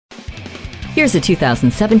Here's a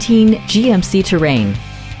 2017 GMC Terrain.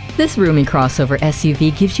 This roomy crossover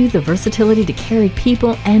SUV gives you the versatility to carry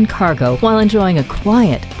people and cargo while enjoying a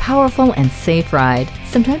quiet, powerful, and safe ride.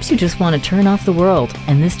 Sometimes you just want to turn off the world,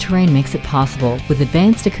 and this Terrain makes it possible with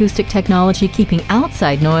advanced acoustic technology keeping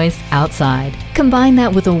outside noise outside. Combine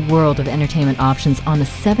that with a world of entertainment options on a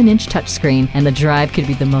 7-inch touchscreen, and the drive could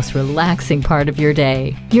be the most relaxing part of your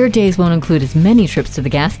day. Your days won't include as many trips to the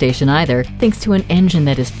gas station either, thanks to an engine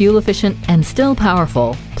that is fuel efficient and still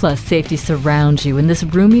powerful. Plus, safety surrounds you in this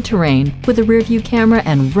roomy Terrain with a rear-view camera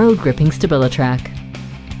and road-gripping StabiliTrak.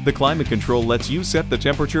 The climate control lets you set the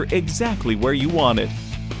temperature exactly where you want it.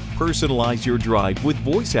 Personalize your drive with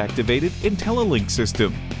voice-activated IntelliLink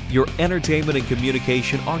system. Your entertainment and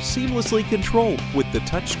communication are seamlessly controlled with the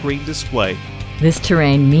touchscreen display. This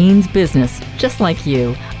Terrain means business, just like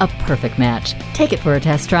you. A perfect match. Take it for a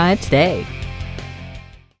test drive today.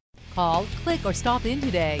 Call, click, or stop in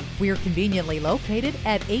today. We're conveniently located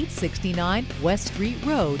at 869 West Street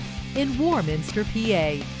Road in Warminster,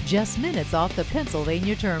 PA, just minutes off the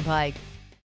Pennsylvania Turnpike.